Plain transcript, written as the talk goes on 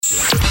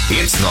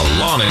It's the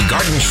Lawn and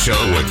Garden Show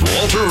with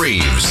Walter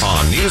Reeves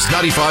on News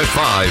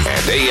 95.5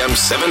 and AM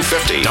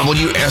 750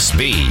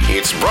 WSB.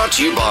 It's brought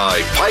to you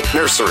by Pike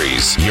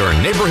Nurseries, your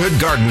neighborhood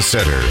garden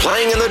center,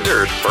 playing in the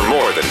dirt for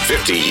more than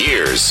 50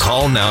 years.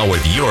 Call now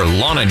with your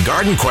lawn and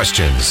garden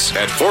questions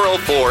at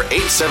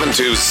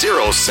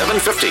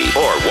 404-872-0750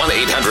 or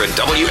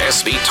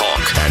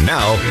 1-800-WSB-TALK. And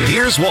now,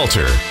 here's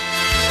Walter.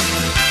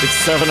 It's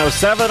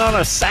 7:07 on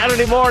a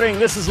Saturday morning.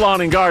 This is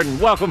Lawn and Garden.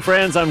 Welcome,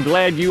 friends. I'm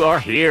glad you are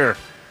here.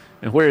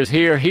 And where is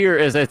here? Here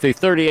is at the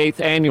 38th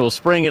Annual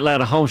Spring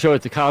Atlanta Home Show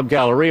at the Cobb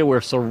Galleria. We're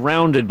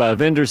surrounded by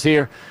vendors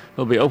here.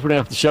 They'll be opening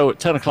up the show at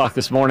 10 o'clock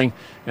this morning,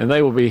 and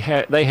they will be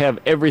they have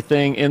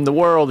everything in the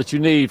world that you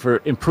need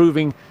for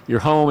improving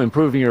your home,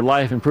 improving your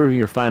life, improving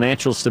your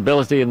financial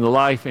stability in the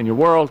life and your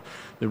world.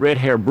 The Red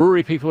Hair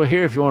Brewery people are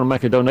here. If you want to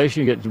make a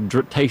donation, you get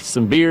to taste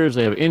some beers.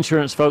 They have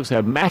insurance folks. They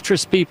have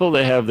mattress people.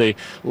 They have the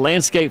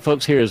landscape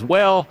folks here as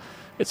well.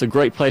 It's a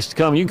great place to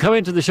come. You can come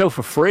into the show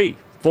for free.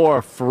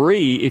 For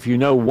free if you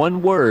know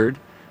one word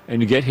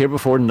and you get here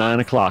before 9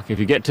 o'clock. If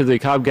you get to the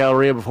Cobb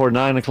Galleria before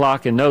 9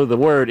 o'clock and know the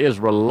word is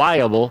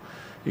reliable,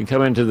 you can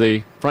come into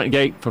the front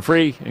gate for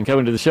free and come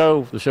into the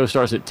show. The show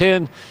starts at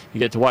 10. You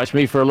get to watch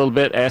me for a little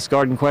bit, ask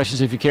garden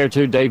questions if you care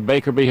to. Dave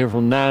Baker will be here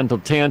from 9 till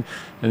 10. And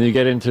then you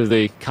get into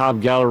the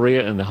Cobb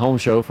Galleria and the home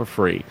show for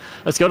free.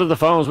 Let's go to the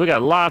phones. We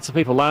got lots of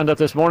people lined up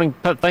this morning.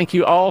 Thank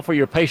you all for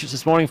your patience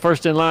this morning.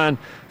 First in line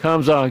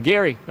comes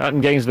Gary out in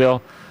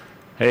Gainesville.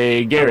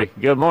 Hey, Gary,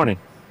 good morning.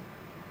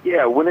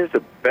 Yeah, when is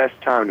the best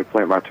time to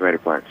plant my tomato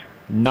plants?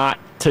 Not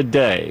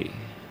today.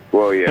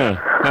 Well,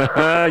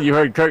 yeah. You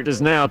heard Kirk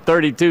just now.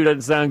 32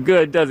 doesn't sound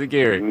good, does it,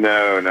 Gary?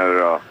 No, not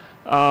at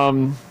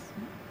all.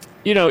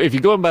 You know, if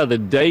you're going by the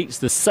dates,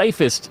 the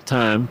safest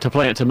time to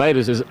plant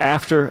tomatoes is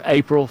after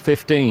April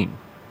 15.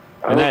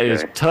 And that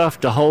is tough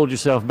to hold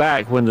yourself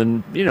back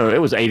when it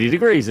was 80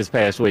 degrees this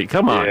past week.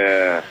 Come on.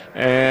 Yeah.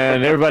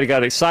 And everybody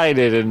got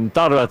excited and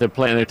thought about their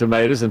planting their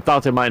tomatoes and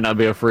thought there might not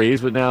be a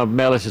freeze, but now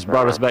Mellish has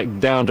brought us back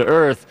down to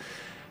earth.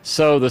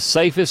 So the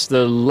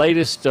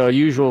latest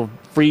usual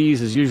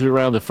freeze is usually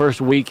around the first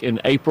week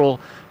in April,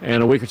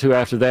 and a week or two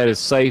after that is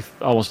safe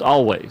almost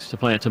always to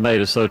plant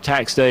tomatoes. So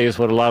tax day is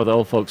what a lot of the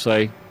old folks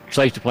say,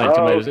 safe to plant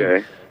tomatoes.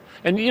 Okay.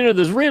 And,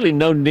 there's really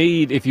no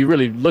need, if you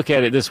really look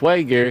at it this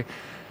way, Gary.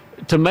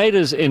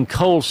 Tomatoes in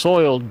cold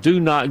soil do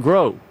not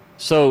grow.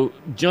 So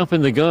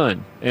jumping the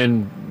gun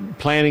and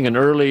planting an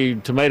early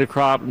tomato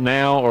crop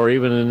now or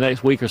even in the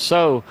next week or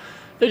so,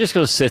 they're just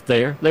going to sit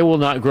there. They will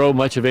not grow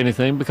much of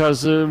anything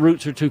because the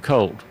roots are too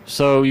cold.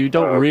 So you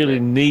don't really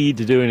need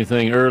to do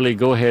anything early.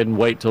 Go ahead and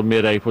wait till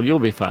mid-April. You'll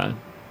be fine.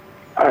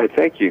 All right,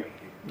 thank you.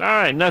 All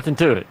right, nothing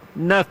to it.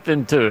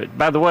 Nothing to it.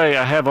 By the way,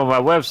 I have on my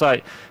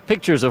website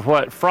pictures of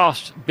what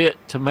frostbit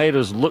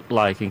tomatoes look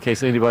like in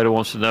case anybody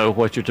wants to know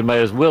what your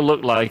tomatoes will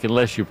look like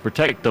unless you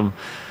protect them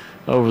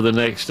over the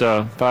next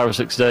 5 or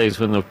 6 days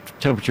when the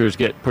temperatures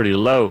get pretty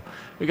low.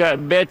 We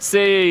got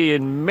Betsy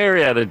in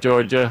Marietta,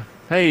 Georgia.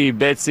 Hey,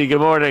 Betsy, good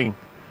morning.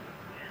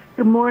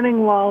 Good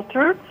morning,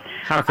 Walter.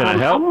 How can I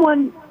help?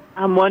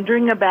 I'm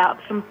wondering about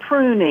some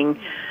pruning.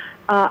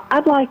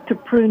 I'd like to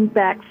prune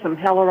back some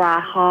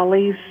Helleri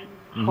hollies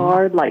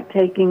hard, like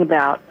taking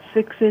about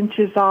 6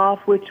 inches off,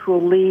 which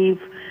will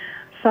leave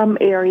some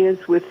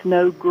areas with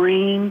no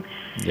green.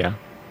 Yeah.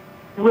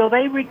 Will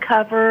they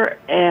recover,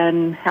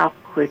 and how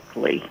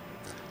quickly?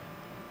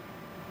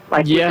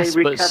 Like, yes,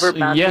 will they recover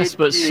by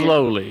but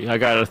slowly. I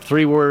got a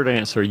 3-word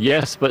answer.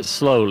 Yes, but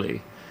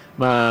slowly.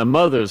 My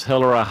mother's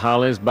Helleri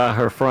hollies by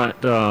her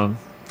front, or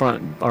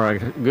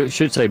I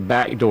should say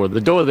back door,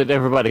 the door that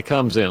everybody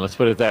comes in, let's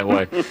put it that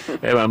way,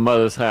 at my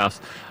mother's house.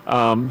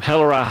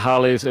 Helleri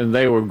hollies, and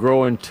they were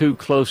growing too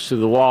close to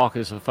the walk,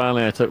 and so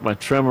finally I took my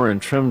trimmer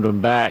and trimmed them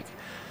back.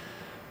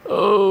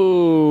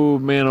 Oh,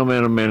 man,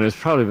 it's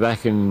probably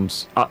back in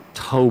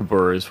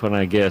October is when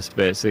I guess,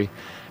 Betsy.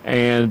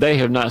 And they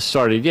have not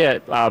started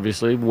yet,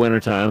 obviously,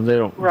 wintertime. They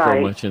don't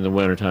grow much in the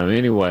wintertime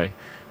anyway.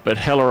 But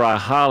Helleri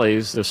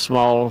hollies, the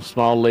small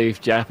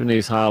leaf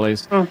Japanese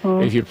hollies,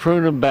 if you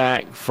prune them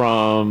back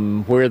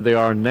from where they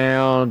are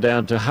now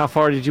down to, how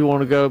far did you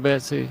want to go,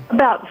 Betsy?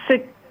 About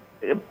 6,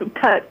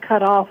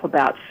 cut off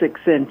about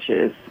 6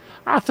 inches.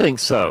 I think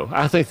so.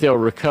 I think they'll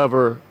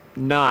recover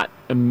not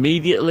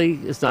immediately.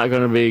 It's not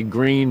going to be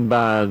green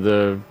by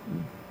the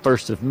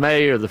 1st of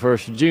May or the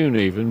 1st of June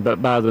even,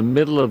 but by the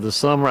middle of the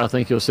summer, I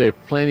think you'll see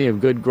plenty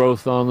of good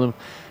growth on them.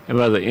 And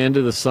by the end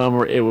of the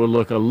summer, it will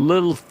look a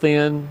little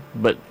thin,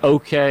 but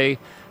okay.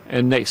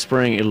 And next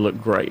spring, it'll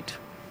look great.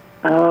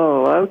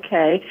 Oh,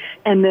 okay.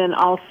 And then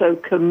also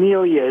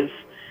camellias.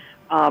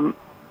 I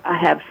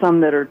have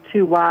some that are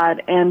too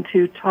wide and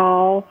too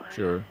tall.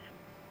 Sure.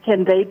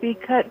 Can they be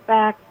cut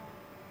back?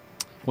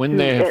 When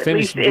they have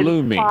finished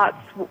blooming.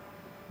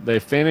 They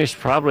finished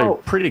probably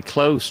pretty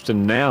close to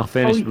now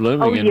finished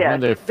blooming. And when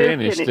they're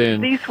finished,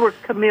 then... These were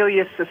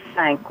Camellia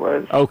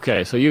sasanquas.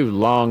 Okay, so you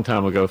long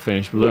time ago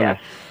finished blooming.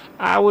 Yes.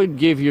 I would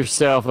give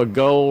yourself a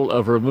goal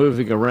of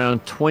removing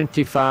around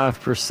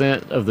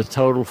 25% of the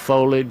total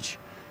foliage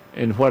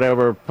in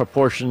whatever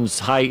proportions,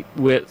 height,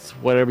 width,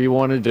 whatever you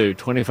want to do.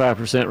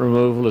 25%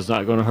 removal is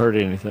not going to hurt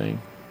anything.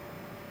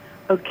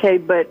 Okay,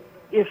 but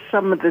if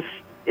some of this,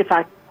 if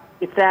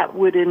that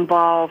would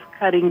involve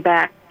cutting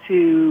back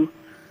to,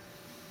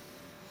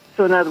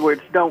 so in other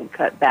words, don't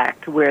cut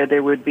back to where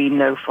there would be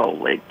no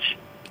foliage.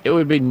 It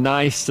would be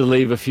nice to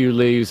leave a few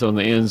leaves on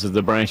the ends of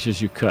the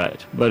branches you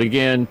cut. But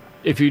again,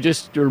 if you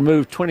just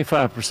remove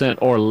 25%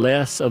 or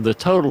less of the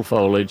total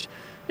foliage,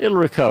 it'll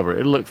recover.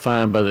 It'll look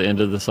fine by the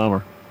end of the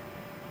summer.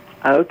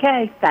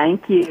 Okay,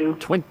 thank you.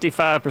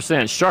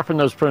 25%. Sharpen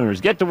those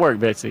pruners. Get to work,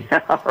 Betsy.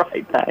 All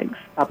right, thanks.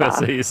 Bye-bye. We'll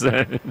see you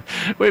soon.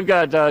 We've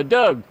got Doug.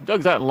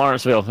 Doug's out in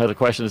Lawrenceville. Had a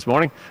question this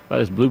morning about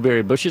his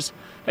blueberry bushes.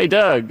 Hey,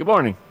 Doug, good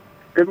morning.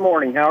 Good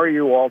morning. How are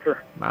you,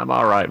 Walter? I'm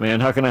all right,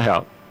 man. How can I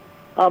help?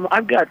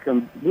 I've got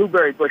some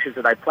blueberry bushes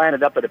that I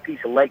planted up at a piece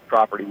of lake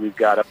property we've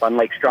got up on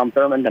Lake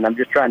Strom-Thurmond, and I'm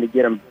just trying to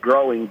get them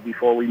growing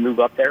before we move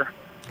up there.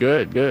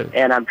 Good, good.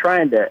 And I'm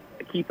trying to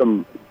keep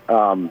them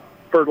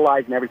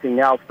fertilized and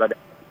everything else, but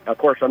of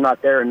course I'm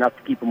not there enough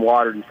to keep them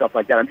watered and stuff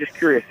like that. I'm just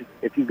curious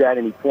if you've got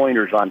any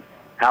pointers on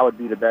how would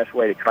be the best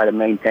way to try to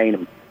maintain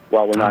them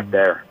while we're not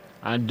there.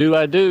 I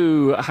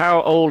do.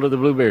 How old are the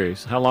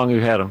blueberries? How long have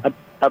you had them?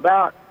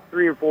 About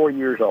 3 or 4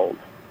 years old.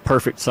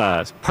 Perfect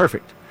size.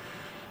 Perfect.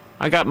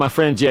 I got my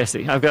friend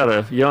Jesse. I've got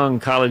a young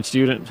college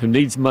student who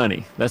needs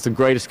money. That's the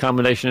greatest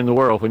combination in the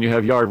world when you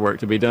have yard work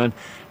to be done.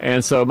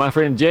 And so my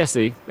friend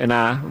Jesse and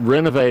I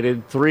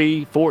renovated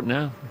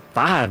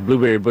 5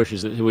 blueberry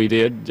bushes that we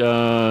did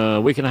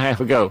a week and a half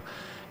ago.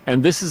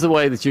 And this is the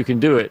way that you can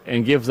do it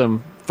and give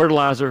them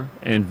fertilizer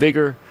and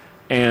vigor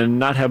and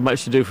not have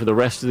much to do for the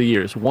rest of the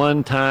year. It's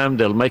one time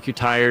that'll make you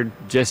tired.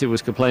 Jesse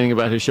was complaining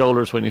about his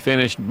shoulders when he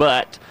finished,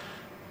 but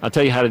I'll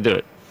tell you how to do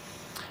it.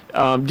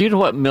 Do you know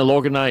what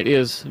Milorganite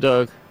is,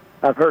 Doug?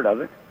 I've heard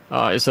of it.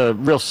 It's a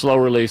real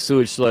slow-release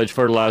sewage sludge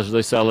fertilizer.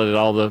 They sell it at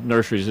all the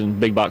nurseries and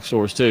big box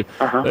stores, too.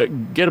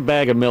 Get a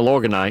bag of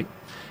Milorganite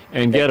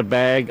and get a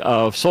bag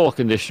of soil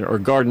conditioner, or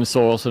garden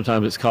soil,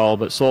 sometimes it's called,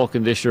 but soil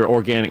conditioner,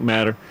 organic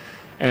matter,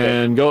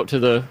 and go up to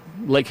the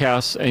lake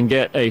house and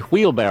get a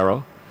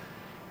wheelbarrow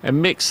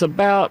and mix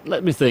about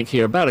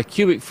a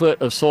cubic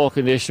foot of soil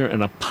conditioner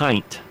and a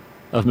pint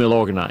of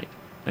Milorganite.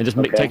 And just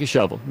take a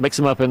shovel, mix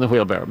them up in the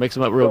wheelbarrow, mix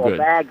them up real good.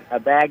 A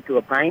bag to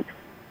a pint?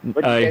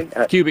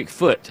 A cubic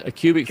foot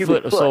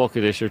of soil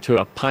conditioner to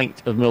a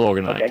pint of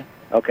Milorganite.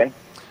 Okay.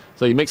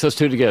 So you mix those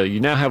two together. You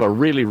now have a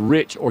really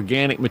rich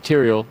organic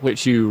material,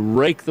 which you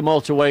rake the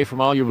mulch away from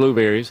all your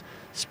blueberries,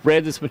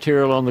 spread this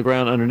material on the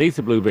ground underneath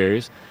the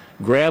blueberries,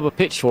 grab a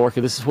pitchfork,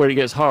 and this is where it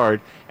gets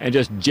hard, and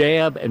just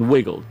jab and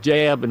wiggle,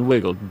 jab and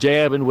wiggle,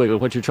 jab and wiggle.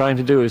 What you're trying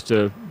to do is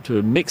to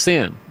mix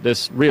in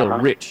this real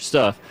rich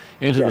stuff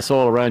into the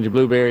soil around your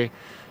blueberry.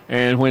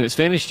 And when it's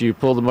finished, you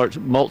pull the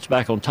mulch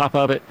back on top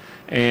of it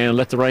and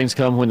let the rains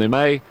come when they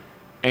may.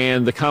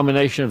 And the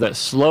combination of that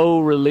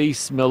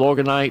slow-release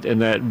Milorganite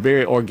and that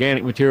very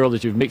organic material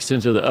that you've mixed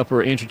into the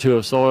upper inch or two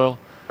of soil,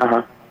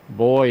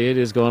 boy, it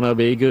is going to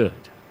be good.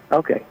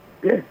 Okay,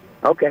 good.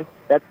 Okay,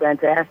 that's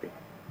fantastic.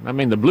 I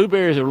mean, the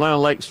blueberries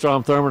around Lake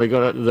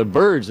Strom-Thurmond, the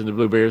birds in the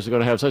blueberries are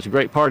going to have such a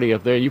great party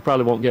up there. You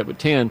probably won't get but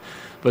 10,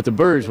 but the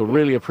birds will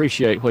really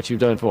appreciate what you've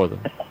done for them.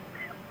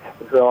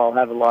 So I'll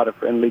have a lot of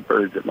friendly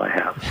birds at my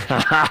house.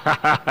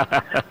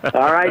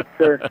 All right,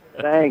 sir.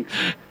 Thanks.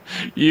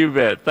 You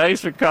bet. Thanks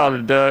for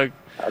calling, Doug.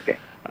 Okay.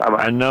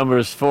 Bye-bye. Our number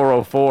is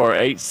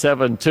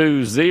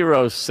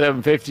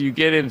 404-872-0750. You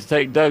get in to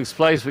take Doug's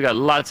place. We got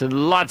lots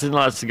and lots and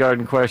lots of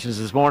garden questions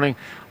this morning.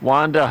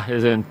 Wanda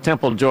is in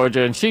Temple,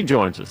 Georgia, and she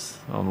joins us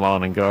on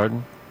Lawn and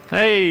Garden.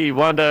 Hey,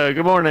 Wanda,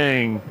 good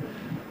morning.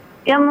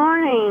 Good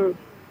morning.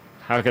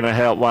 How can I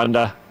help,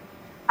 Wanda?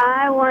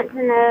 I want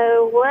to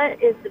know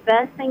what is the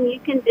best thing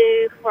you can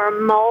do for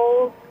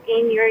moles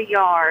in your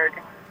yard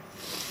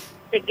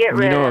to get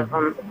rid of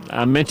them.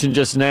 I mentioned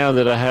just now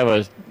that I have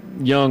a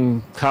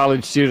young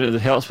college student that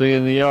helps me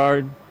in the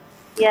yard.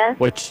 Yes.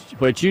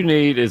 What you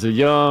need is a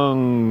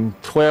young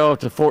 12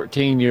 to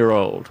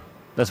 14-year-old.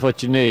 That's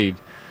what you need,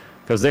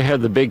 because they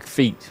have the big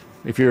feet.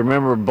 If you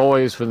remember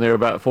boys when they're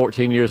about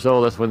 14 years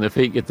old, that's when their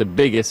feet get the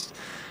biggest.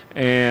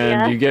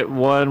 And you get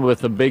one with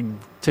the big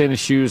tennis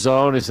shoes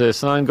on and says,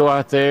 son, go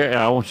out there and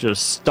I want you to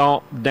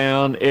stomp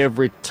down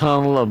every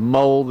tunnel of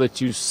mold that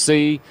you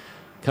see.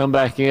 Come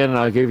back in and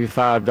I'll give you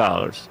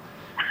 $5.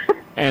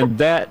 And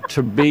that,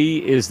 to me,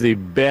 is the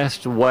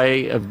best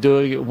way of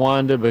doing it,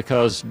 Wanda,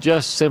 because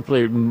just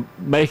simply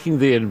making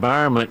the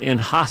environment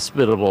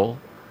inhospitable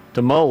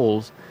to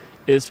moles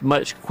is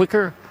much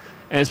quicker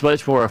and it's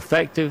much more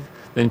effective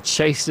than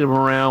chasing them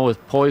around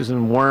with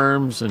poison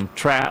worms and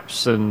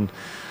traps and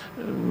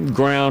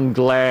ground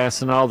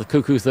glass and all the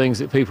cuckoo things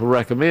that people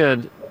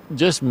recommend.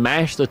 Just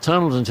mash the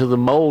tunnels until the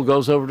mold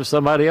goes over to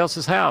somebody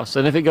else's house.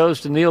 And if it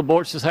goes to Neil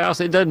Borch's house,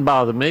 it doesn't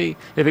bother me.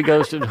 If it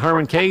goes to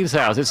Herman Cain's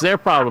house, it's their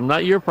problem,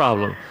 not your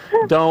problem.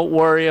 Don't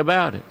worry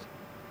about it.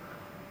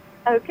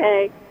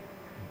 Okay.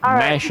 All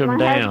right, mash them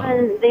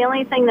down. The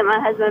only thing that my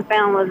husband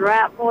found was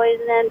rat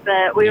poison,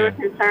 but we were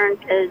concerned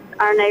because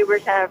our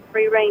neighbors have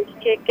free-range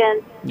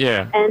chickens.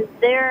 Yeah. And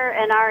they're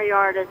in our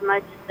yard as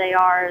much as they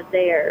are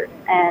theirs.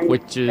 And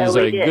which is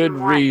a good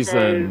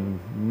reason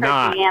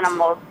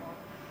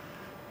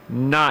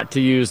not to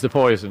use the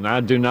poison.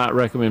 I do not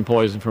recommend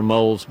poison for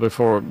moles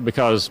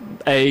because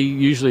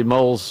usually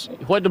moles.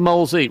 What do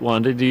moles eat,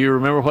 Wanda? Do you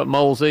remember what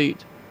moles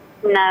eat?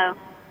 No.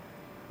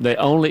 They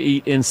only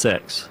eat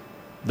insects.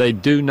 They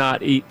do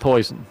not eat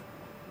poison.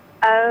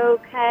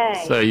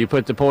 Okay. So you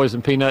put the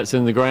poison peanuts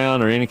in the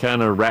ground or any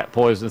kind of rat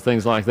poison,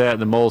 things like that,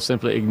 and the moles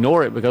simply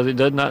ignore it because it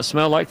does not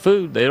smell like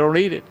food. They don't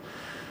eat it.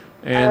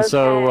 And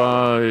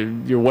so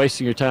you're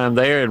wasting your time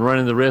there and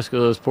running the risk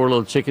of those poor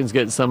little chickens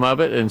getting some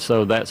of it. And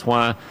so that's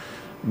why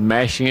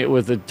mashing it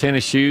with the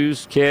tennis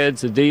shoes,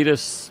 Keds,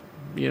 Adidas,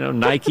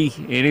 Nike,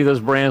 any of those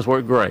brands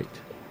work great.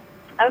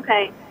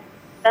 Okay.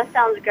 That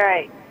sounds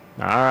great.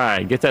 All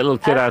right. Get that little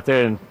kid out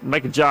there and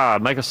make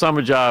a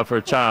summer job for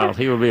a child.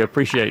 He will be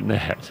appreciating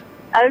that.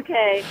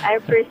 Okay. I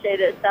appreciate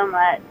it so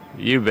much.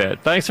 You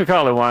bet. Thanks for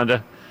calling,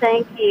 Wanda.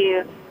 Thank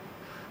you.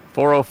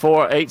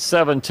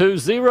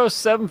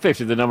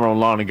 404-872-0750, the number on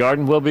Lawn and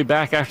Garden. We'll be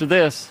back after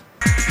this.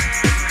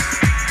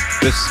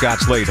 This is Scott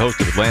Slade,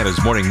 host of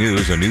Atlanta's Morning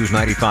News on News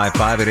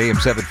 95.5 at AM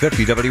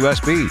 750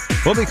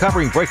 WSB. We'll be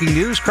covering breaking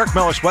news, Kirk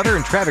Mellis weather,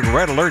 and traffic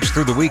red alerts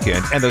through the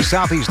weekend. And the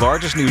Southeast's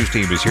largest news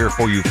team is here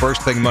for you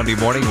first thing Monday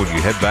morning when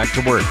you head back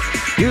to work.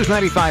 News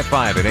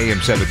 95.5 at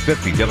AM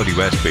 750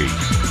 WSB.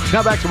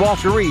 Now back to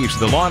Walter Reeves,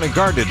 the lawn and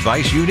garden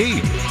advice you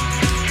need.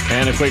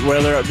 And a quick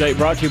weather update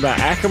brought to you by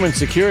Ackerman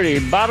Security.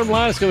 Bottom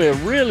line, it's going to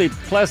be a really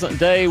pleasant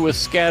day with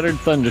scattered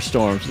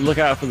thunderstorms. Look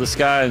out for the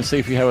sky and see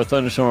if you have a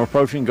thunderstorm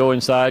approaching. Go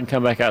inside and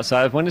come back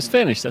outside when it's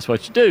finished. That's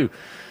what you do.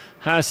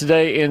 Highs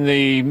today in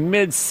the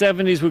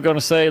mid-70s, we're going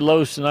to say.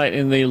 Lows tonight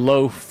in the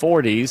low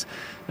 40s.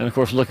 And, of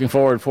course, looking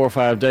forward 4 or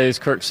 5 days,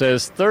 Kirk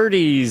says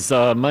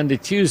 30s Monday,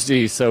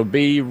 Tuesday. So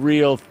be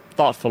real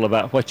thoughtful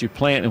about what you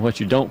plant and what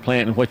you don't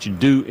plant and what you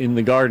do in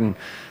the garden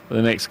for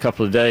the next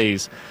couple of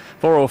days.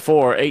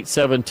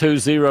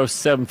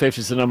 404-872-0750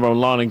 is the number on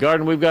Lawn and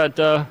Garden. We've got,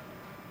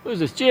 who's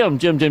this? Jim.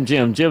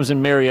 Jim's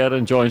in Marietta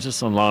and joins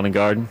us on Lawn and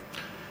Garden.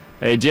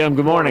 Hey, Jim,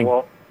 good morning.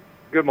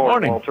 Good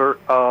morning, Walter.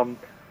 I'm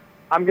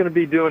going to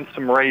be doing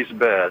some raised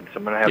beds.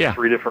 I'm going to have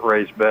 3 different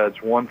raised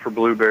beds, one for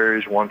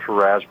blueberries, one for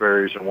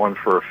raspberries, and one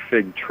for a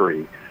fig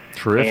tree.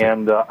 Terrific.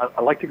 And I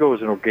like to go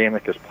as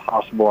organic as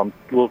possible. I'm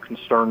a little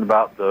concerned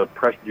about the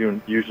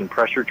using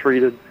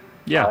pressure-treated.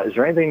 Yeah. Is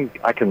there anything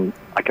I can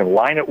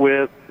line it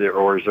with,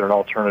 or is there an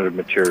alternative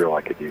material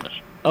I could use?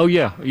 Oh,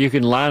 yeah. You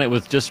can line it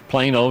with just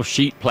plain old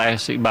sheet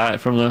plastic, buy it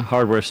from the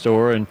hardware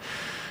store. And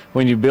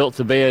when you built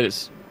the bed,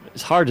 it's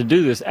hard to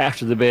do this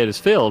after the bed is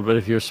filled, but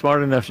if you're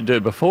smart enough to do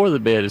it before the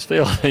bed is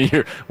filled, then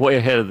you're way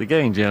ahead of the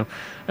game, Jim.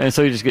 And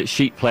so you just get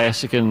sheet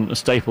plastic and a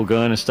staple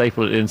gun and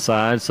staple it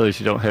inside so that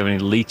you don't have any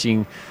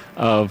leaching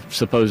of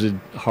supposed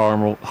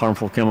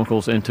harmful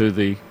chemicals into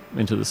the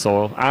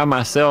soil. I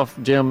myself,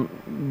 Jim,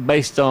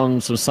 based on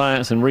some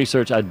science and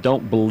research, I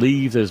don't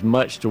believe there's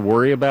much to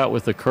worry about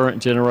with the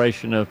current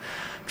generation of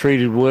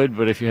treated wood,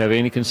 but if you have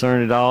any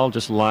concern at all,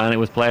 just line it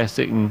with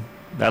plastic and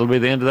that'll be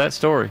the end of that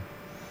story.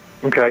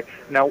 Okay.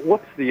 Now,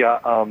 what's the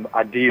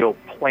ideal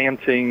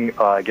planting,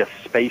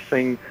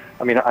 spacing?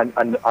 I mean,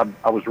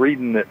 I was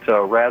reading that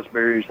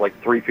raspberries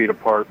like 3 feet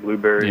apart,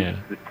 blueberries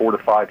 4 to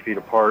 5 feet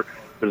apart.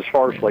 But as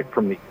far as like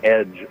from the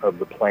edge of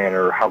the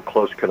planter, how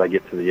close could I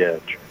get to the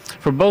edge?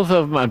 For both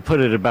of them, I'd put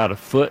it about a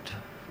foot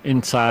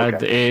inside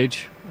the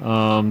edge.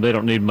 They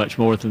don't need much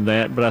more than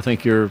that, but I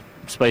think your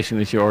spacing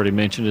that you already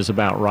mentioned is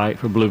about right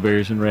for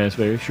blueberries and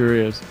raspberries. Sure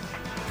is.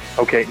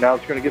 Okay, now I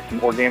was going to get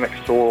some organic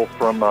soil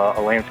from a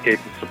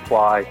landscaping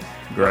supply.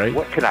 Great.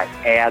 What can I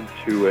add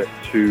to it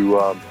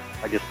to,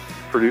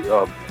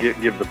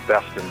 give the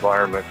best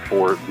environment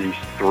for these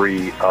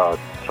 3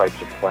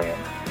 types of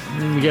plants?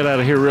 We get out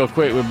of here real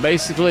quick, but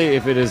basically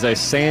if it is a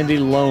sandy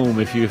loam,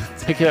 if you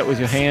pick it up with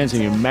your hands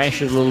and you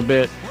mash it a little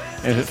bit,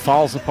 and if it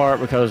falls apart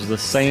because of the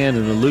sand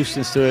and the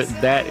looseness to it,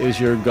 that is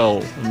your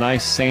goal. A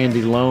nice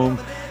sandy loam.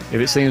 If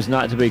it seems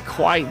not to be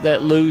quite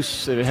that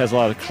loose, if it has a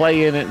lot of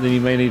clay in it, then you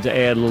may need to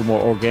add a little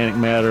more organic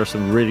matter,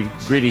 some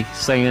gritty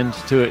sand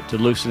to it to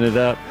loosen it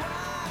up.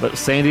 But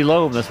sandy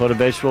loam, that's what a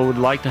vegetable would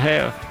like to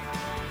have.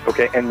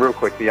 Okay, and real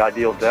quick, the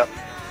ideal depth?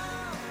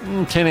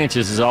 10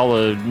 inches is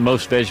all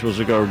most vegetables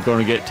are going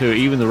to get to.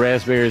 Even the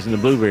raspberries and the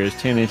blueberries,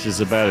 10 inches is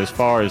about as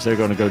far as they're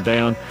going to go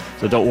down.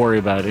 So don't worry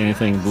about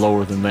anything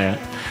lower than that.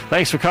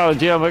 Thanks for calling,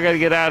 Jim. I got to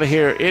get out of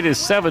here. It is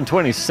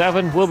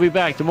 7:27. We'll be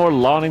back to more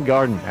Lawn and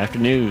Garden after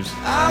news.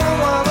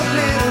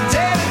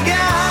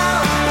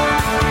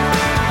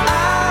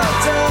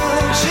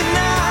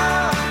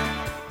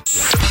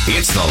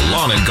 It's It's the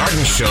Lawn and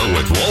Garden Show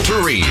with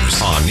Walter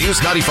Reeves on News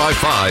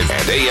 95.5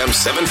 and AM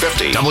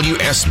 750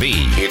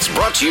 WSB. It's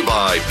brought to you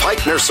by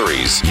Pike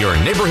Nurseries, your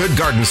neighborhood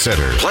garden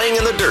center, playing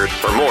in the dirt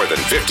for more than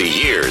 50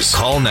 years.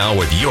 Call now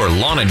with your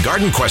lawn and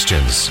garden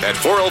questions at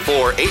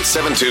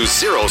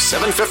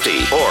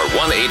 404-872-0750 or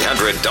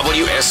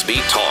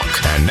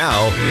 1-800-WSB-TALK. And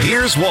now,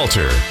 here's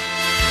Walter.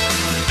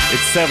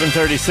 It's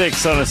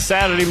 7:36 on a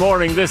Saturday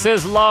morning. This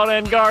is Lawn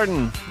and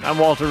Garden. I'm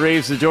Walter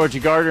Reeves, the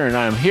Georgia Gardener, and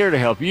I'm here to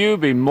help you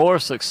be more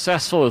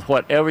successful with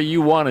whatever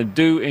you want to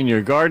do in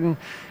your garden.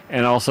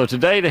 And also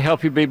today to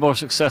help you be more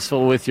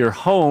successful with your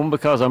home,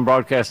 because I'm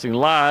broadcasting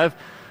live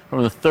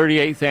from the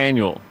 38th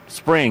Annual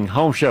Spring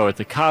Home Show at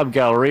the Cobb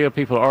Galleria.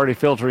 People are already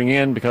filtering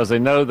in because they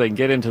know they can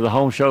get into the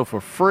home show for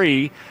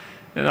free.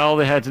 And all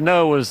they had to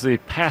know was the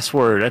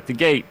password at the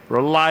gate.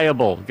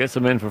 Reliable. Gets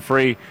them in for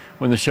free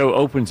when the show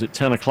opens at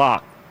 10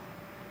 o'clock.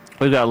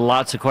 We've got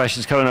lots of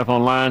questions coming up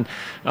online.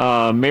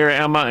 Mary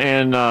Emma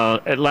in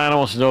Atlanta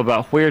wants to know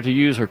about where to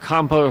use her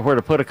compost, where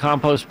to put a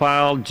compost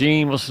pile.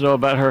 Jean wants to know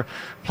about her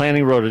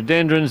planting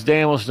rhododendrons.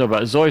 Dan wants to know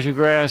about zoysia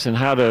grass and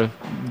how to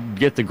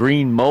get the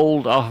green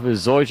mold off of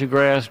his zoysia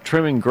grass.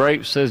 Trimming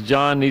grapes, says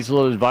John, needs a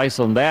little advice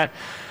on that.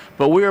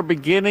 But we are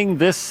beginning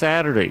this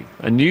Saturday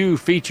a new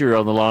feature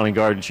on the Lawn and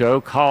Garden Show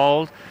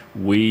called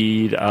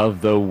Weed of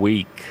the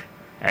Week.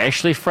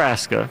 Ashley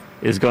Frasca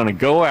is going to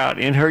go out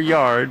in her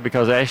yard,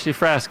 because Ashley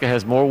Frasca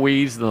has more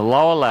weeds than the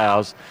law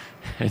allows,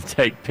 and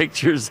take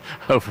pictures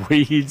of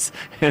weeds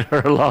in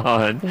her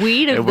lawn.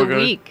 Weed of the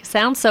week.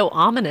 Sounds so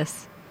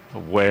ominous.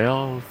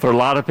 Well, for a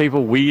lot of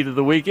people, weed of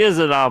the week is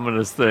an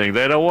ominous thing.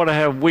 They don't want to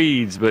have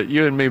weeds, but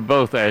you and me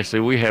both, Ashley,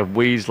 we have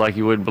weeds like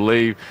you wouldn't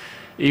believe,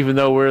 even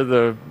though we're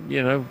the,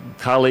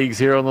 colleagues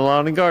here on the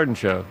Lawn and Garden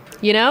Show.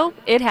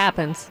 It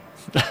happens.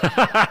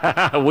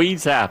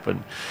 Weeds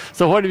happen.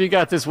 So what have you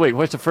got this week?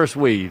 What's the first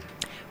weed?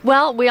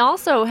 Well, we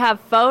also have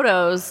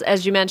photos,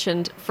 as you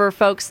mentioned, for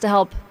folks to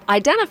help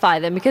identify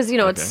them, because,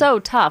 it's so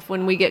tough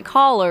when we get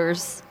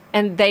callers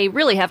and they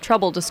really have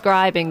trouble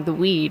describing the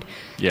weed.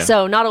 Yeah.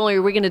 So not only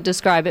are we going to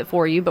describe it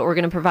for you, but we're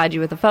going to provide you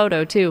with a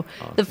photo too.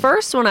 Awesome. The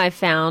first one I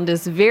found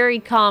is very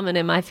common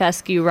in my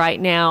fescue right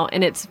now,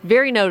 and it's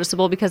very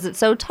noticeable because it's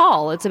so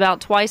tall. It's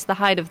about twice the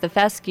height of the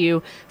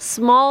fescue.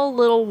 Small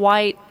little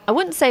white, I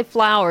wouldn't say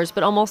flowers,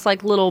 but almost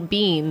like little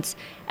beans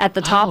at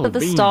the top of the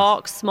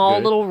stalk,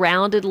 small little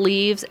rounded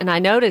leaves. And I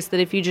noticed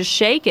that if you just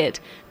shake it,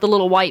 the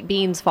little white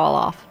beans fall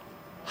off.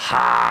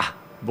 Ha!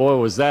 Boy,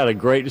 was that a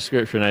great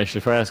description, Ashley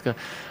Frasca.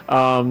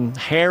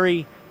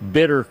 Hairy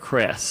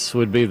bittercress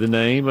would be the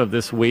name of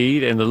this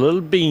weed. And the little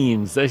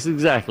beans, that's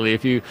exactly.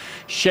 If you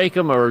shake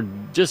them or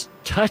just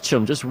touch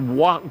them, just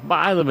walk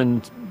by them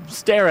and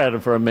stare at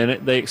them for a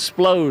minute, they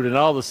explode and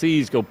all the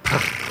seeds go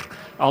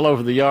all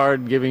over the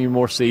yard, giving you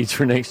more seeds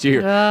for next year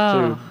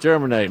to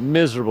germinate.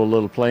 Miserable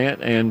little plant.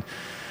 And,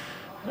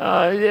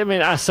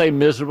 I say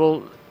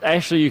miserable.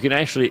 Actually, you can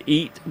actually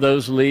eat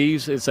those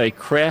leaves. It's a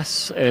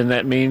cress, and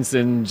that means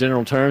in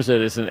general terms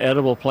that it's an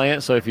edible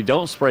plant. So if you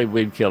don't spray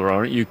weed killer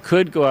on it, you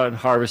could go out and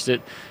harvest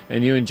it,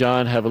 and you and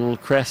John have a little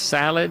cress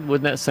salad.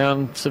 Wouldn't that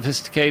sound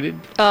sophisticated?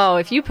 Oh,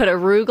 if you put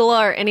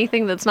arugula or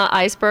anything that's not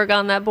iceberg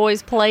on that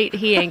boy's plate,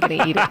 he ain't going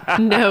to eat it.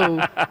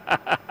 No.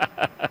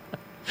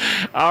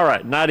 All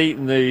right, not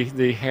eating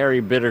the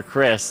hairy bitter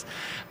cress.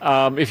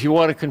 If you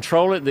want to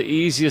control it, the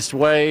easiest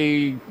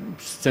way,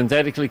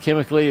 synthetically,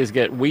 chemically, is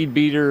get Weed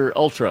Beater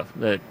Ultra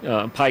that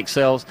Pike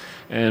sells.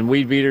 And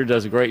Weed Beater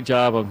does a great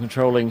job on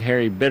controlling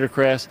hairy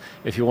bittercress.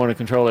 If you want to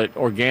control it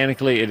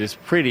organically, it is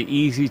pretty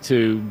easy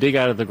to dig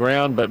out of the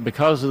ground. But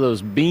because of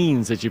those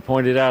beans that you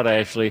pointed out,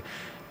 Ashley,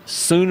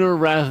 sooner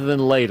rather than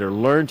later,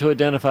 learn to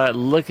identify it.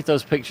 Look at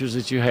those pictures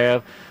that you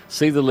have,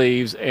 see the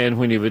leaves, and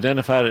when you've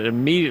identified it,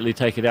 immediately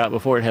take it out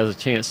before it has a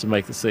chance to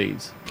make the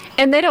seeds.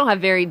 And they don't have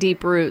very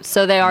deep roots,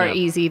 so they are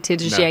easy to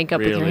just yank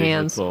up with your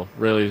hands.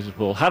 Really easy to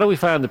pull. How do we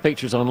find the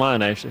pictures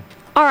online, Ashley?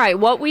 All right,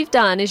 what we've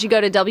done is you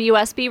go to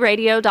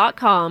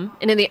WSBradio.com,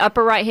 and in the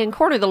upper right-hand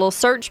corner, the little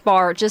search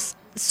bar, just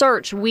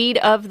search Weed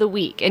of the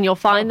Week, and you'll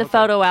find the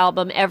photo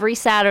album. Every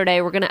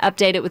Saturday, we're going to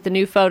update it with the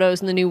new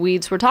photos and the new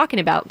weeds we're talking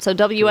about. So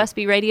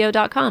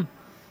WSBradio.com.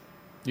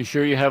 You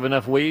sure you have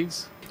enough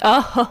weeds?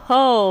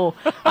 Oh,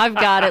 I've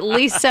got at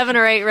least 7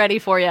 or 8 ready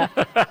for you.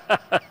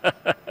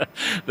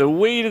 The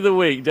Weed of the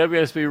Week,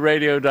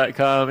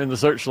 WSBradio.com. In the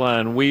search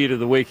line, Weed of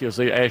the Week, you'll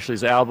see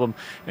Ashley's album,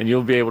 and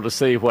you'll be able to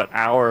see what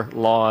our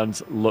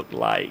lawns look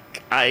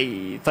like.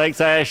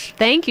 Thanks, Ash.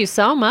 Thank you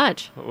so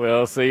much.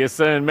 We'll see you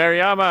soon.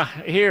 Mariama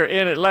here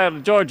in Atlanta,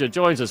 Georgia,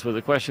 joins us with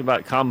a question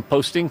about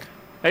composting.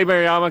 Hey,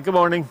 Mariama, good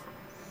morning.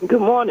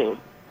 Good morning.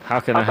 How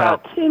can I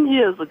help? About 10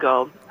 years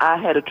ago, I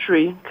had a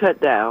tree cut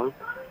down,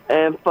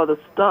 and for the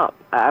stump,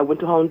 I went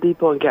to Home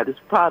Depot and got this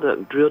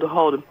product, drilled a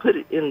hole, and put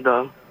it in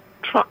the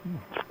trunk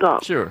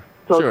stump. Sure.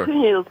 So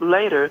 10 years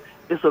later,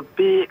 it's a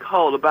big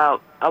hole,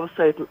 about, I would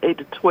say, from 8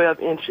 to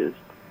 12 inches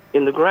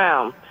in the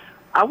ground.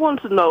 I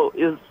wanted to know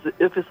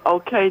if it's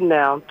okay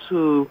now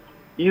to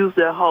use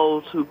that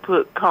hole to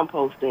put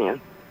compost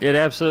in. It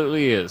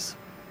absolutely is.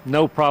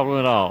 No problem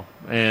at all.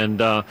 And,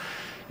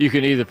 You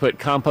can either put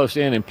compost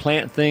in and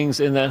plant things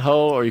in that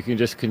hole, or you can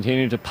just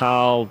continue to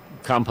pile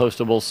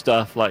compostable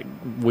stuff like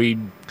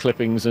weed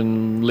clippings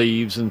and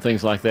leaves and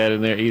things like that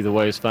in there. Either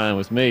way is fine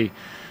with me.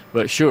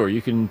 But sure,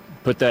 you can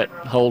put that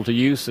hole to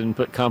use and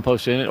put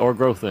compost in it or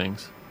grow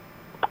things.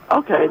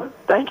 Okay,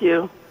 thank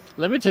you.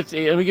 Let me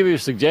give you a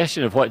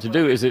suggestion of what to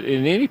do. Is it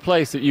in any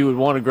place that you would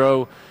want to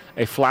grow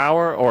a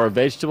flower or a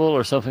vegetable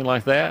or something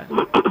like that?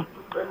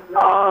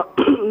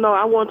 No,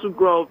 I want to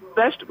grow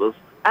vegetables.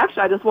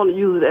 Actually, I just want to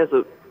use it as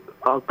a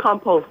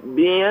compost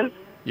bin.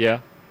 Yeah.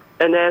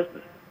 And as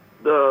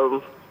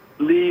the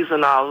leaves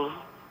and all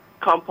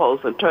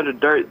compost and turn to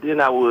dirt,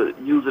 then I would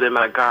use it in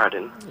my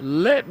garden.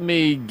 Let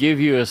me give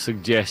you a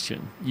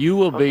suggestion. You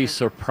will be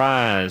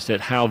surprised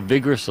at how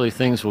vigorously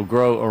things will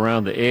grow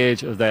around the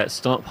edge of that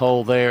stump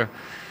hole there.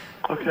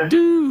 Okay.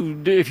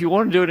 If you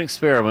want to do an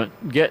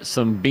experiment, get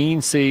some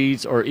bean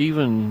seeds or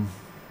even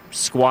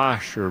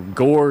squash or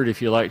gourd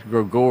if you like to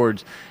grow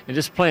gourds, and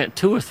just plant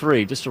 2 or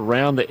 3 just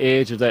around the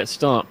edge of that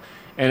stump.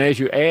 And as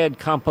you add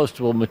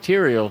compostable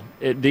material,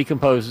 it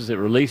decomposes, it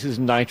releases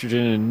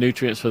nitrogen and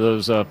nutrients for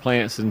those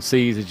plants and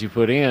seeds that you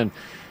put in.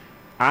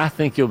 I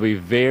think you'll be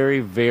very,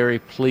 very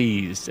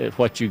pleased at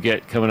what you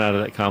get coming out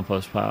of that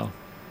compost pile.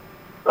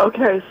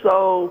 Okay,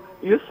 so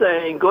you're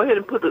saying go ahead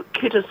and put the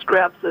kitchen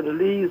scraps and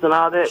leaves and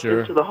all that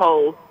into the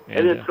hole,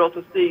 and then throw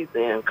some seeds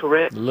in,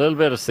 correct? A little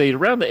bit of seed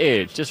around the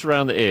edge, just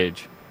around the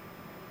edge.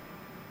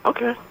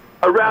 Okay.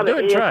 Around the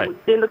edge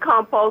in the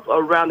compost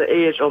or around the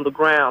edge on the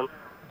ground?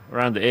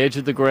 Around the edge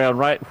of the ground,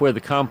 right where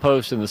the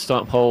compost and the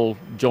stump hole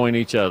join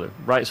each other,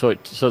 right? So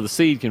the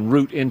seed can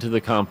root into the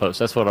compost.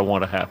 That's what I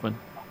want to happen.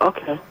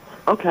 Okay.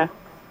 Okay.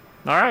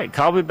 All right.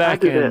 Call me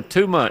back in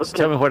 2 months. Okay.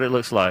 Tell me what it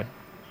looks like.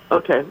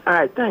 Okay. All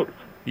right. Thanks.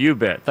 You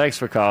bet. Thanks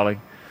for calling.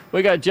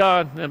 We got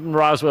John in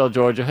Roswell,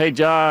 Georgia. Hey,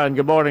 John.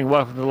 Good morning.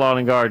 Welcome to Lawn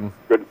and Garden.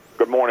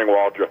 Good morning,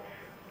 Walter.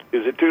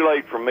 Is it too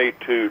late for me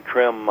to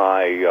trim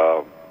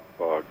my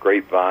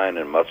grapevine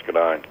and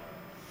muscadine?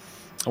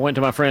 I went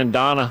to my friend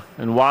Donna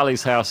and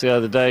Wiley's house the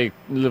other day,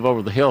 live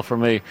over the hill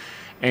from me,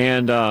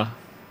 and I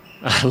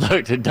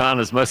looked at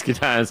Donna's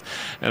muscadines,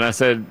 and I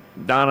said,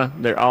 Donna,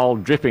 they're all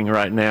dripping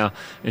right now.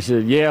 And she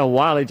said, yeah,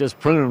 Wiley just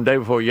pruned them the day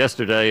before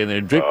yesterday, and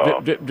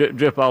they're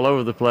drip all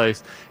over the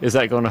place. Is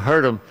that going to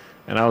hurt them?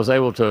 And I was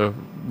able to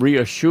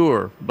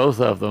reassure both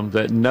of them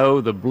that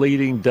no, the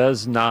bleeding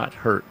does not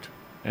hurt.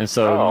 And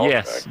so,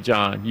 yes,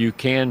 John, you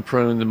can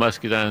prune the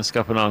muscadine and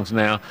scuppernongs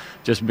now.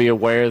 Just be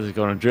aware that it's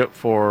going to drip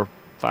for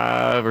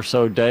 5 or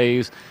so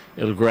days.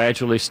 It'll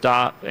gradually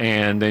stop,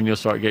 and then you'll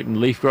start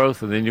getting leaf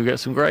growth, and then you'll get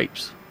some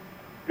grapes.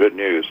 Good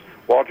news.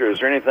 Walter, is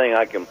there anything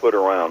I can put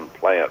around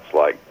plants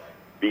like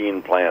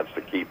bean plants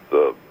to keep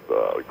the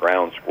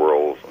ground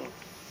squirrels and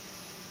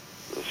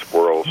the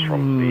squirrels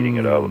from feeding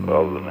it other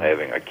than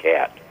having a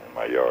cat in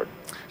my yard?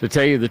 To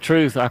tell you the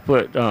truth, I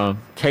put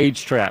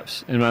cage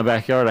traps in my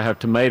backyard. I have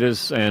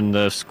tomatoes, and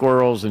the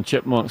squirrels and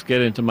chipmunks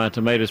get into my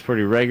tomatoes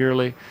pretty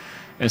regularly.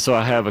 And so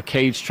I have a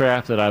cage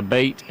trap that I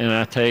bait, and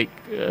I take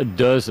a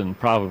dozen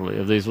probably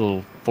of these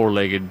little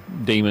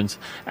 4-legged demons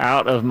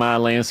out of my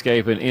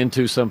landscape and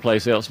into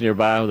someplace else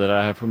nearby that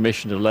I have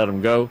permission to let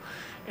them go.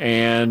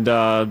 And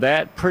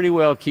that pretty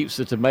well keeps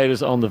the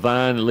tomatoes on the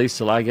vine, at least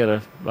till I get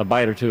a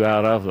bite or two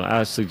out of them.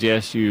 I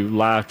suggest you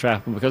live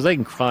trap them because they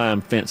can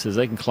climb fences.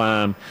 They can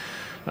climb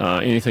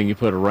anything you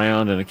put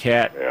around. And a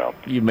cat,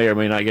 you may or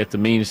may not get the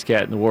meanest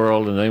cat in the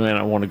world, and they may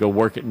not want to go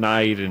work at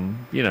night and,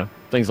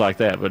 things like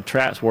that. But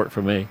traps work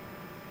for me.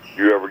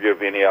 Do you ever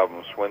give any of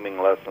them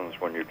swimming lessons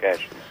when you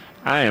catch them?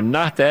 I am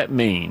not that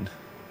mean.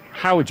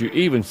 How would you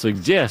even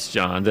suggest,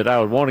 John, that I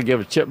would want to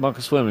give a chipmunk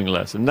a swimming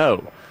lesson?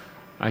 No.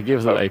 I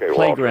give them a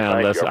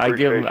playground lesson.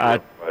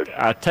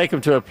 I take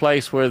them to a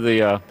place where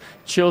the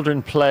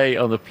children play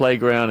on the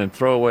playground and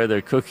throw away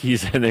their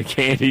cookies and their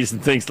candies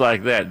and things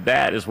like that.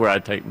 That is where I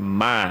take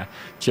my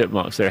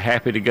chipmunks. They're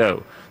happy to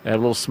go. They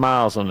have little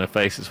smiles on their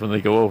faces when they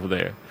go over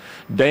there.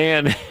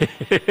 Dan's in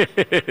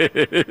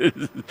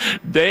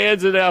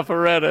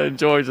Alpharetta and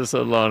joins us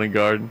on Lawn and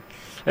Garden.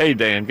 Hey,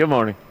 Dan. Good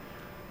morning.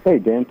 Hey,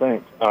 Dan.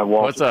 Thanks. Walter,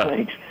 what's up?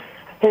 Thanks.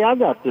 Hey, I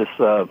got this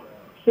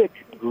thick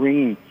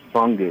green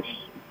fungus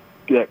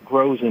that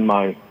grows in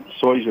my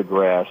zoysia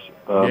grass.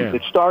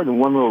 It started in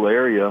one little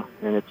area,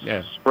 and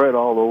it's spread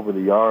all over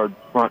the yard,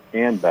 front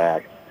and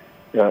back.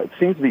 It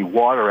seems to be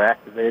water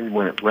activated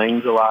when it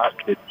rains a lot.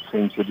 It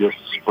seems to just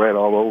spread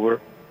all over.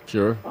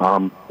 Sure.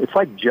 It's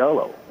like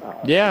Jell-O.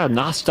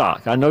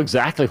 Nostoc. I know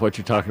exactly what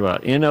you're talking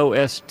about.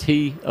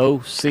 Nostoc,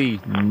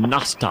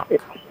 Nostoc.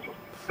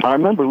 I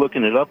remember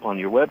looking it up on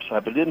your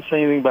website, but it didn't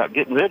say anything about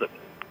getting rid of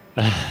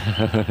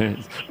it.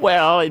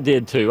 Well, it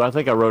did too. I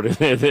think I wrote it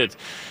there that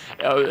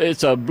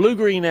it's a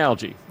blue-green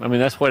algae. I mean,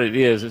 that's what it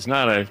is. It's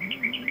not a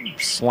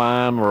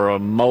slime or a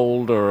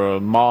mold or a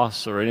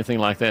moss or anything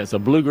like that. It's a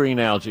blue-green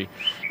algae.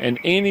 And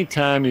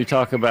anytime you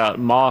talk about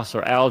moss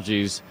or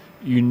algae,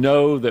 you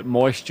know that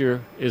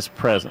moisture is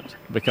present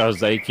because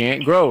they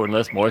can't grow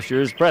unless moisture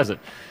is present.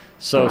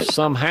 So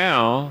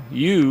somehow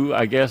you,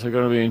 I guess, are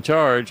going to be in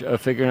charge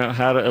of figuring out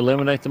how to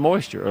eliminate the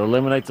moisture or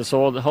eliminate the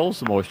soil that holds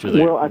the moisture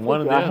there. Well, I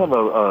have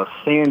a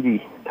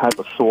sandy type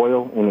of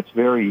soil, and it's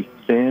very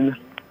thin.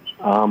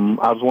 I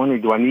was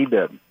wondering, do I need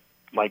to,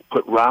 like,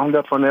 put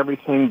Roundup on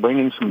everything, bring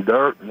in some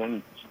dirt, and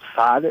then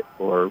sod it?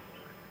 Or,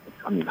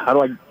 I mean, how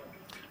do I...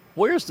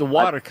 Where's the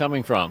water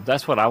coming from?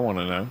 That's what I want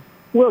to know.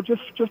 Well,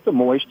 just the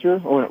moisture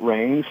when it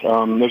rains.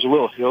 There's a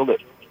little hill that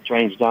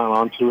drains down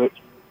onto it,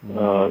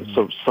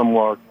 so some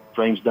water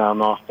drains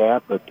down off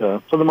that, but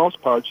for the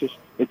most part,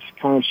 it's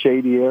kind of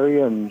shady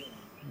area, and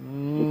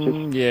it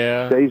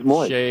just stays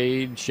moist.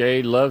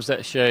 Shade, loves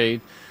that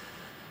shade.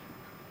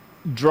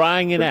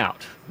 Drying it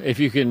out. If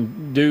you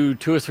can do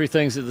 2 or 3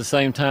 things at the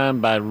same time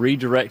by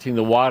redirecting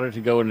the water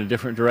to go in a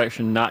different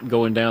direction, not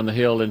going down the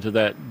hill into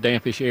that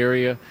dampish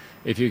area.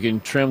 If you can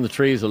trim the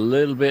trees a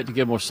little bit to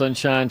give more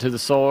sunshine to the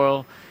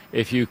soil.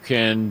 If you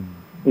can...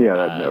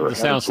 the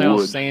sound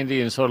sounds sandy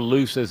and sort of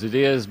loose as it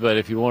is, but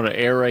if you want to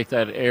aerate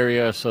that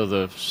area so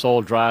the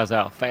soil dries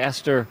out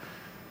faster,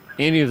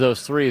 any of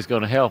those 3 is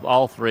going to help.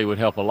 All 3 would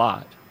help a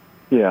lot.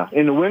 Yeah,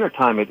 in the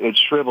wintertime it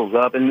shrivels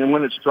up, and then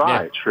when it's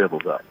dry it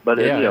shrivels up. But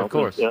of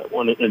course.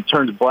 When it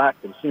turns black,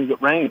 as soon as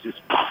it rains, it's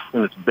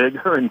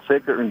bigger and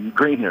thicker and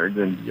greener.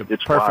 Then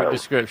it's perfect wild.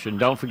 description.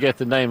 Don't forget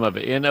the name of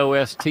it: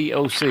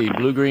 NOSTOC,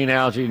 blue-green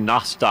algae,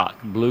 nostoc,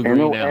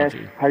 blue-green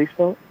algae. How do you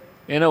spell it?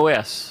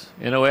 NOSTOC,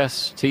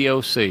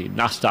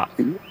 nostoc.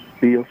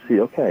 BOC.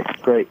 Okay,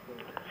 great.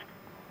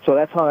 So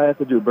that's all I have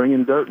to do: bring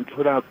in dirt and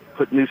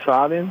put new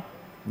sod in.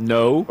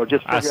 No,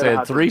 I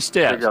said 3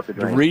 steps.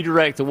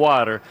 Redirect the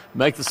water,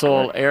 make the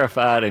soil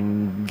aerified,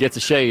 and get the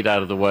shade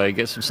out of the way,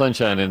 get some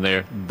sunshine in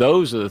there.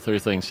 Those are the 3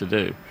 things to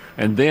do.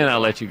 And then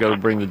I'll let you go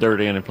bring the dirt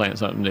in and plant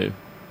something new.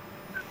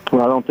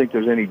 Well, I don't think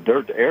there's any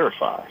dirt to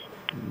aerify.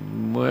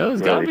 Well,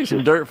 there's got to be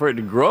some dirt for it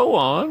to grow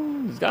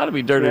on. There's got to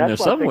be dirt in there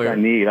somewhere.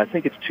 I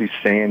think it's too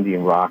sandy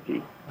and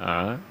rocky.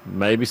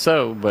 Maybe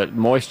so, but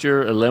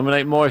moisture,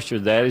 eliminate moisture.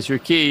 That is your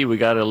key. We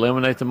got to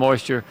eliminate the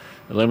moisture,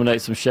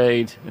 eliminate some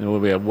shade, and we'll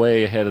be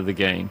way ahead of the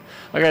game.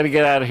 I got to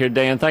get out of here,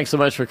 Dan. Thanks so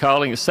much for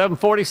calling. It's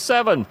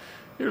 7:47.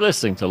 You're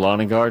listening to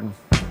Lawn and Garden.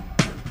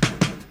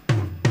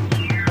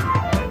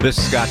 This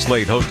is Scott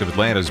Slade, host of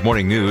Atlanta's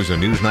Morning News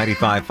on News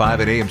 95.5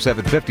 at AM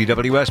 750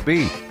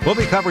 WSB. We'll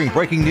be covering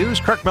breaking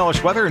news, Kirk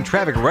Mellish weather, and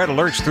traffic red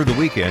alerts through the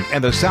weekend.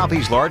 And the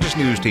Southeast's largest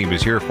news team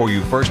is here for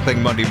you first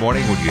thing Monday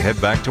morning when you head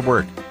back to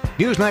work.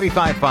 News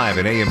 95.5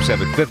 and AM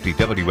 750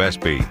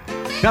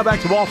 WSB. Now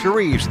back to Walter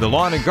Reeves, the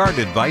lawn and garden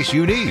advice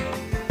you need.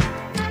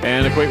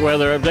 And a quick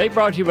weather update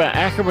brought to you by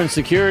Ackerman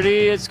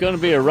Security. It's going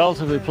to be a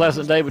relatively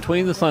pleasant day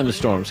between the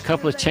thunderstorms. A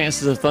couple of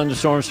chances of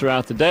thunderstorms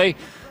throughout the day,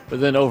 but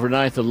then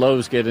overnight the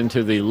lows get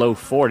into the low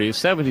 40s,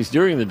 70s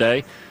during the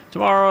day.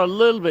 Tomorrow a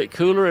little bit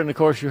cooler, and of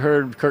course you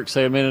heard Kirk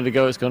say a minute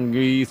ago it's going to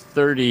be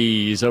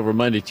 30s over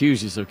Monday,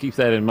 Tuesday, so keep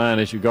that in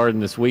mind as you garden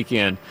this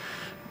weekend.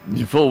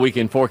 The full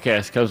weekend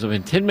forecast comes up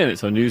in 10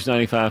 minutes on News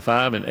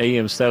 95.5 and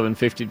AM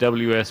 750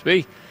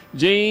 WSB.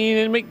 Gene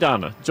and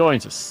McDonough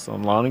joins us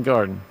on Lawn and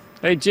Garden.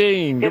 Hey,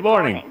 Gene, good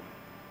morning.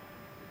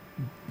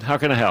 How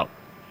can I help?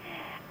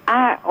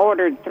 I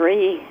ordered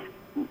 3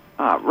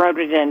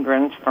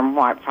 rhododendrons from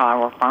White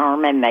Flower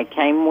Farm, and they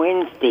came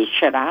Wednesday.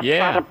 Should I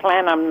try to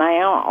plant them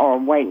now or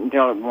wait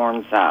until it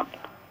warms up?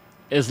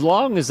 As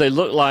long as they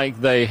look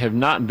like they have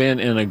not been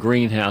in a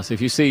greenhouse. If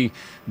you see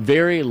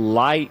very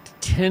light,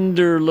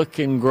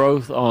 tender-looking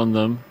growth on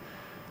them,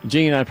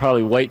 Gene, I'd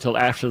probably wait till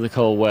after the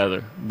cold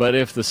weather. But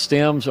if the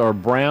stems are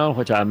brown,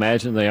 which I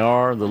imagine they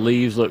are, the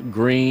leaves look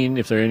green,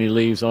 if there are any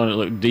leaves on it,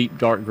 look deep,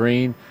 dark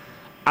green,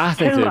 I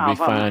think they'd be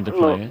fine to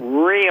plant.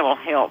 Look real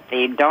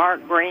healthy,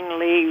 dark green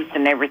leaves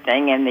and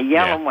everything, and the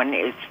yellow one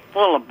is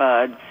full of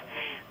buds,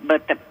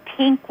 but the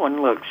pink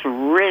one looks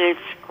really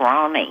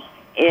scrawny.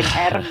 It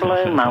had a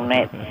bloom on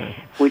it,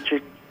 which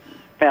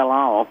fell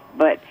off,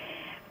 but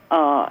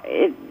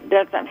it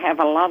doesn't have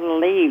a lot of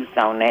leaves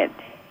on it.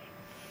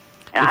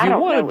 I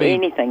don't know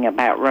anything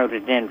about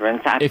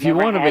rhododendrons. I've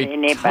never had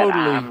any, but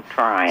I'm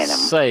trying them.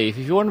 Safe.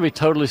 If you want to be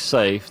totally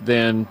safe,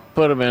 then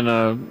put them in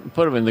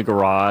the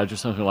garage or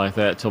something like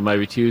that till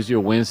maybe Tuesday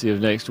or Wednesday of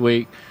next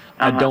week.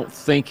 I don't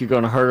think you're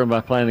going to hurt them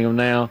by planting them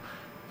now,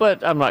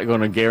 but I'm not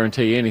going to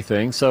guarantee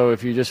anything. So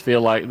if you just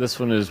feel like this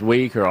one is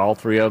weak or all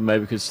 3 of them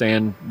maybe could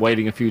stand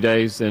waiting a few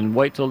days, then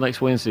wait till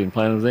next Wednesday and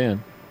plant them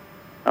then.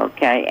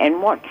 Okay,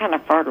 and what kind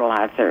of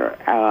fertilizer?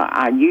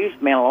 I use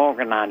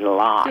Milorganite a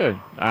lot. Good.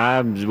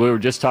 We were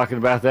just talking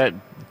about that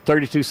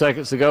 32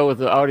 seconds ago with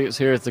the audience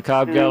here at the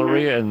Cobb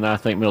Galleria, and I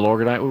think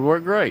Milorganite would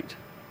work great.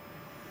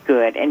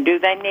 Good. And do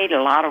they need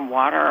a lot of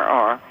water,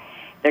 or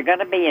they're going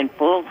to be in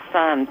full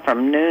sun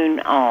from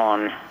noon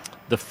on?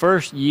 The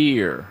first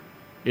year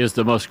is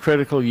the most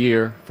critical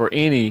year for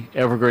any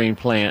evergreen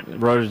plant,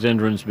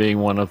 rhododendrons being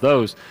one of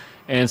those.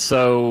 And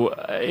so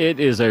it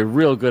is a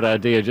real good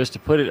idea just to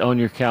put it on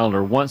your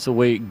calendar once a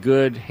week,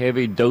 good,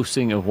 heavy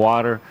dosing of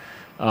water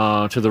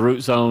to the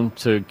root zone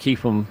to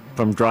keep them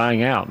from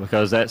drying out,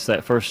 because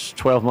that first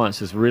 12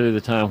 months is really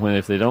the time when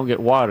if they don't get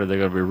water, they're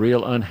going to be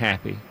real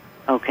unhappy.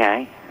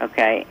 Okay.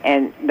 Okay,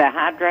 and the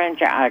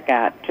hydrangea I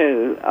got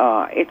too,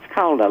 it's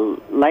called a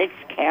lace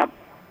cap.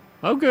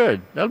 Oh,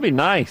 good. That'll be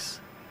nice.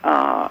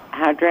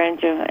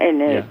 Hydrangea,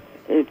 and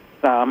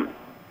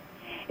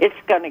it's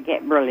going to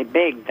get really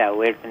big,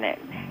 though, isn't it?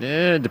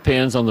 Yeah, it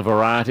depends on the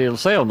variety. It'll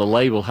say on the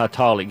label how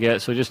tall it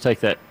gets, so just take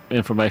that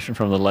information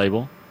from the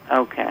label.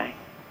 Okay.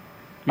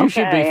 You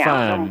should be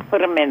fine. I'm going to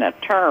put them in a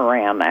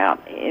turnaround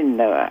out in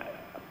the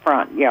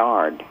front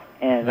yard.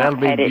 And that'll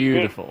be I've had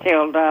beautiful. It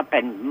filled up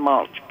and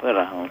mulch put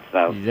on.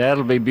 So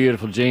that'll be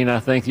beautiful, Gene. I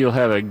think you'll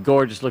have a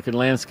gorgeous-looking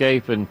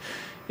landscape, and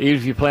even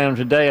if you plant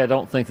them today, I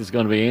don't think there's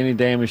going to be any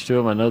damage to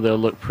them. I know they'll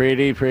look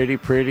pretty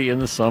in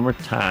the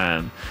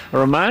summertime. A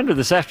reminder,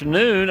 this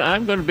afternoon,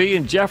 I'm going to be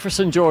in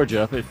Jefferson,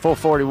 Georgia, up at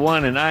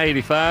 441 and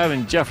I-85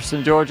 in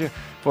Jefferson, Georgia,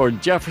 for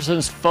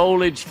Jefferson's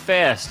Foliage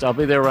Fest. I'll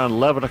be there around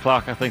 11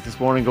 o'clock, I think, this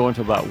morning, going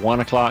to about 1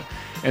 o'clock.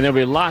 And there'll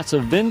be lots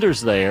of vendors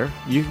there.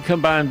 You can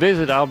come by and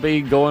visit. I'll be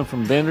going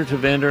from vendor to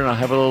vendor, and I'll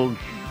have a little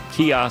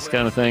kiosk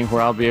kind of thing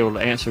where I'll be able to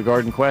answer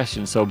garden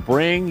questions. So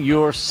bring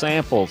your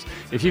samples.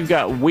 If you've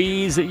got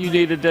weeds that you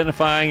need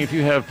identifying, if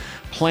you have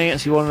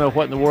plants you want to know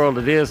what in the world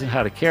it is and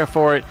how to care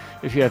for it,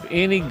 if you have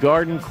any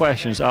garden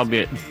questions, I'll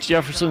be at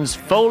Jefferson's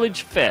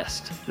Foliage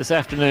Fest this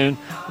afternoon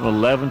from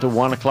 11 to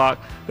 1 o'clock.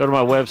 Go to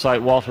my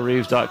website,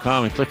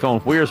 walterreeves.com, and click on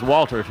Where's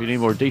Walter if you need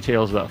more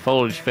details about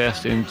Foliage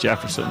Fest in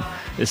Jefferson.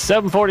 It's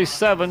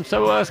 7:47,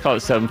 so let's call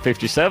it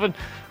 7:57.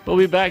 We'll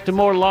be back to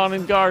more Lawn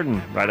and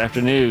Garden right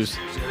after news.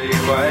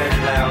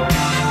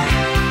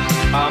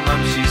 Our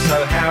mum, she's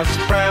so house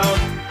proud.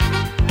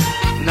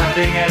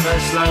 Nothing ever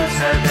slows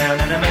her down,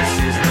 and a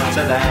mess is not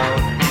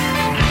allowed.